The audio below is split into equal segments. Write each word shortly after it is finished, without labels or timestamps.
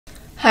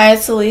Hi,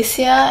 it's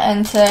Alicia,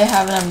 and today I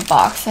have an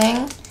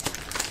unboxing.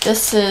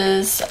 This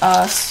is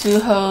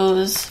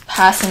Suho's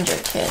passenger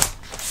kit.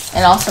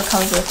 It also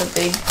comes with a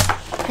big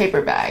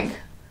paper bag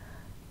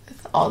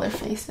with all their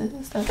faces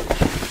and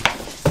stuff.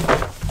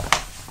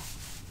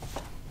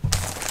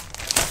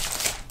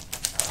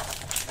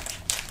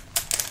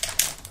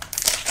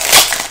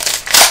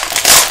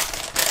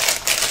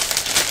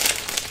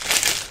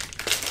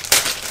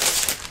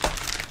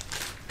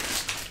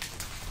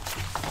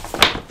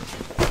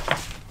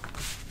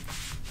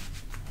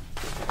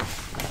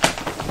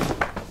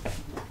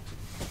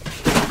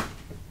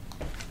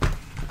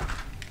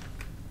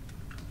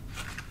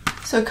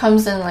 So it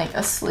comes in like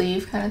a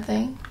sleeve kind of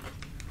thing.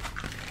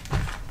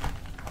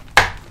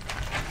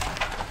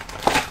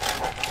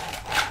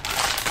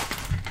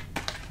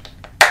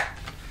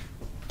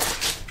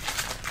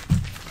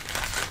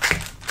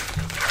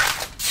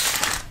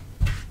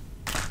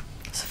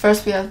 So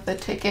first we have the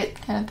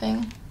ticket kind of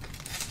thing.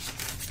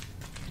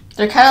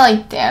 They're kind of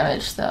like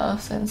damaged though,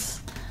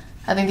 since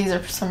I think these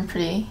are some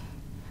pretty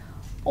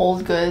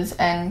old goods,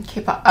 and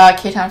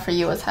K-Town for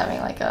You was having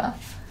like a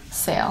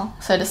sale,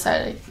 so I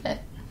decided to get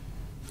it.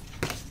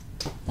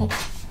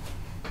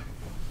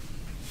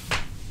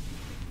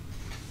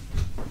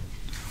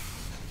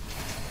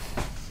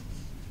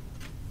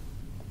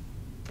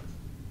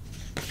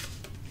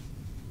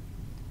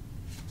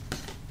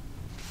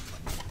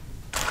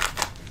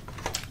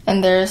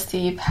 And there's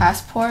the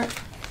passport.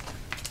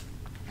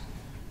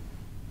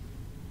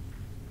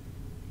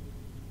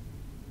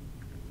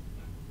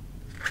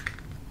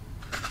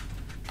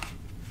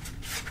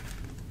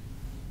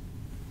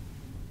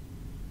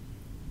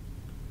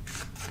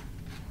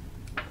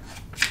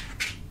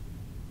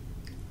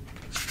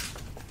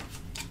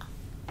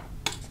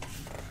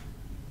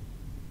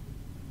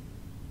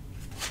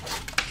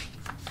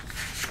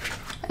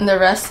 And the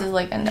rest is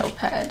like a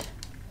notepad.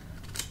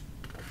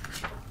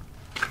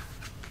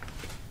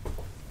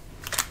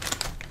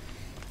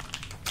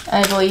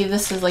 I believe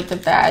this is like the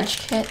badge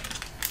kit.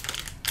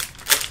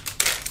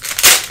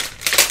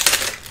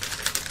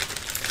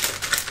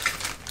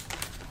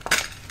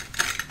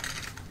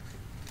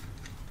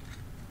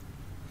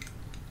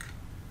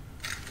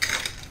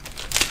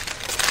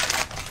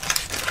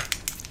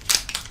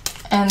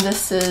 And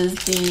this is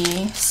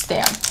the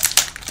stamp.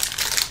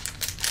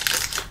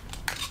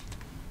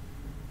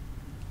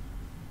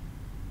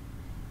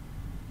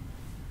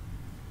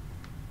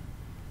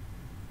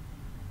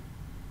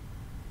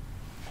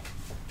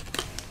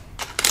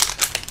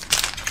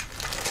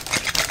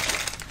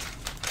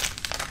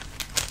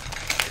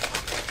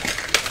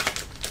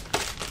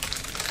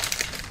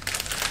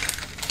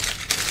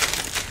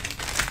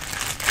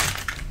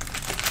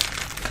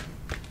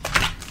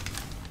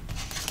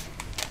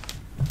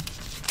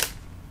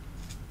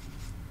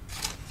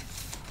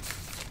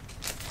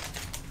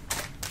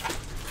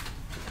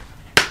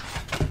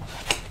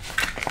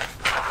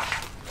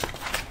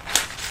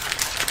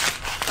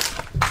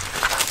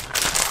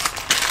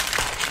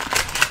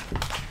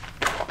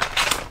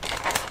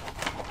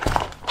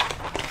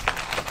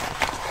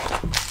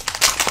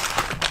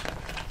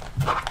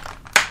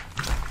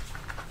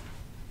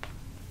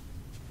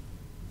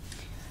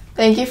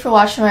 Thank you for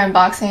watching my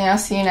unboxing, and I'll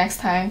see you next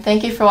time.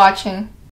 Thank you for watching.